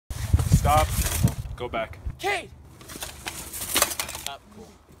Stop. Go back. Kate! Cool.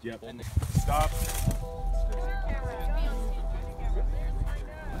 Yep. Stop.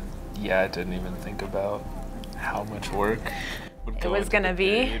 Yeah, I didn't even think about how much work would go was into gonna the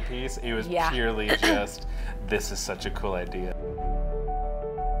be. period piece. It was purely just, this is such a cool idea.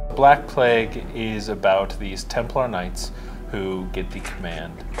 Black Plague is about these Templar Knights who get the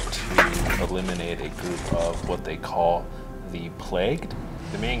command to eliminate a group of what they call the Plagued.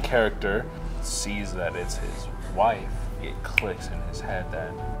 The main character sees that it's his wife. It clicks in his head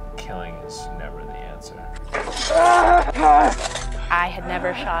that killing is never the answer. I had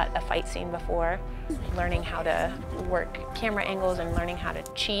never shot a fight scene before. Learning how to work camera angles and learning how to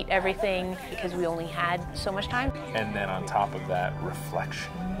cheat everything because we only had so much time. And then on top of that,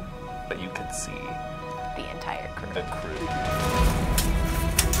 reflection that you could see The entire crew. the crew.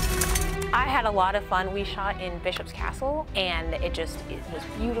 I had a lot of fun. We shot in Bishop's Castle and it was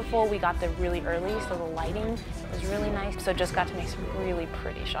beautiful. We got there really early, so the lighting was really nice. So just got to make some really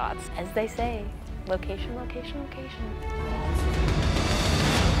pretty shots. As they say, location, location, location.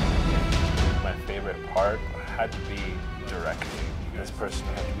 My favorite part had to be directing. This person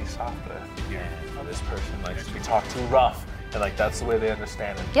had to be softer, and this person likes to be talked to rough, and like that's the way they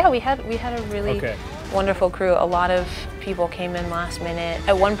understand it. Yeah, we had a really wonderful crew. A lot of people came in last minute.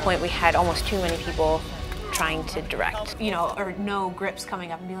 At one point, we had almost too many people trying to direct. You know, or no grips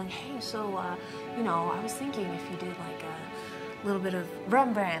coming up and be like, hey, so you know, I was thinking if you did like a little bit of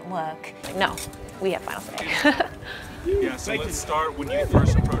Rembrandt look. Like, no, we have final say. Yeah, so let's start when you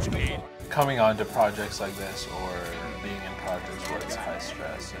first approach Kate. Coming on to projects like this, or being in projects where it's high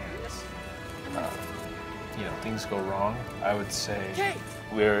stress and it's, you know, things go wrong, I would say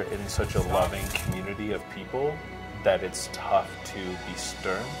we're in such a loving community of people that it's tough to be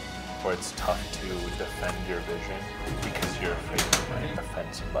stern, or it's tough to defend your vision because you're afraid you might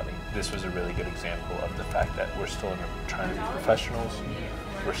offend somebody. This was a really good example of the fact that we're still trying to be professionals.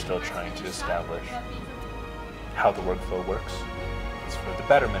 We're still trying to establish how the workflow works. It's for the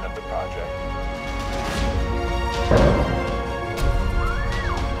betterment of the project.